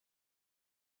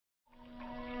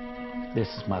This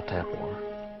is my tap water.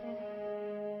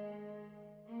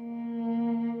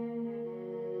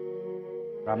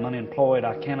 I'm unemployed.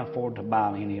 I can't afford to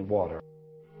buy any water.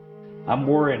 I'm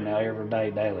worrying now every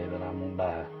day, daily, that I'm going to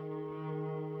die.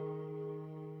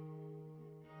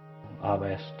 I've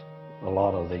asked a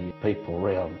lot of the people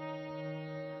around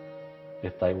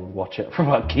if they would watch out for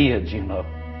my kids, you know,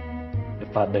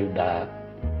 if I do die.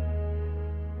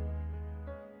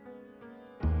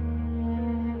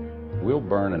 We'll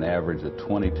burn an average of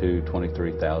 22,000 to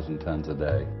 23,000 tons a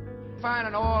day.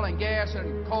 Finding oil and gas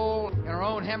and coal in our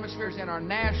own hemispheres in our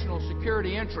national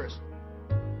security interest.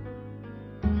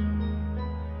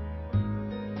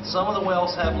 Some of the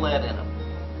wells have lead in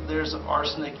them. There's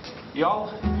arsenic.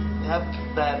 Y'all have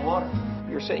bad water.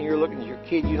 You're sitting here looking at your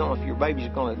kid, you don't know if your baby's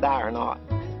going to die or not.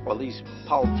 Well, these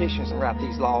politicians write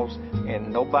these laws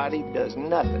and nobody does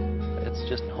nothing. It's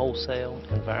just wholesale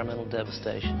environmental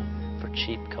devastation for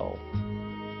cheap coal.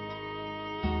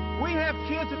 We have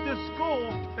kids at this school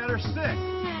that are sick.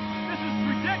 This is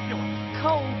ridiculous.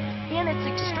 Coal, in its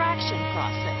extraction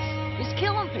process, is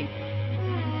killing people.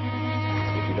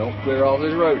 If you don't clear off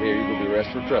this road here, you're going to be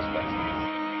arrested for trespassing.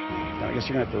 I guess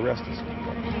you're going to have to arrest us.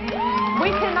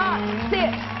 We cannot sit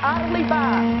idly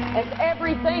by as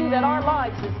everything that our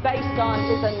lives is based on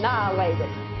is annihilated.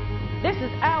 This is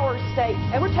our state,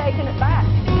 and we're taking it back.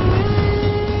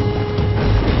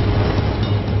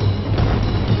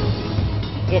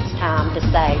 It's time to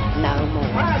say no more.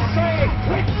 I say,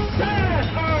 which side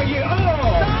are you on?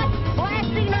 Stop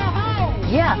blasting our homes!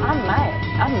 Yeah, I'm mad.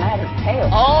 I'm mad as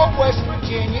hell. All West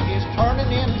Virginia is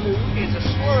turning into is a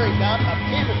slurry dump of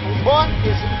chemicals. What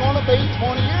is it going to be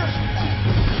 20 years from now?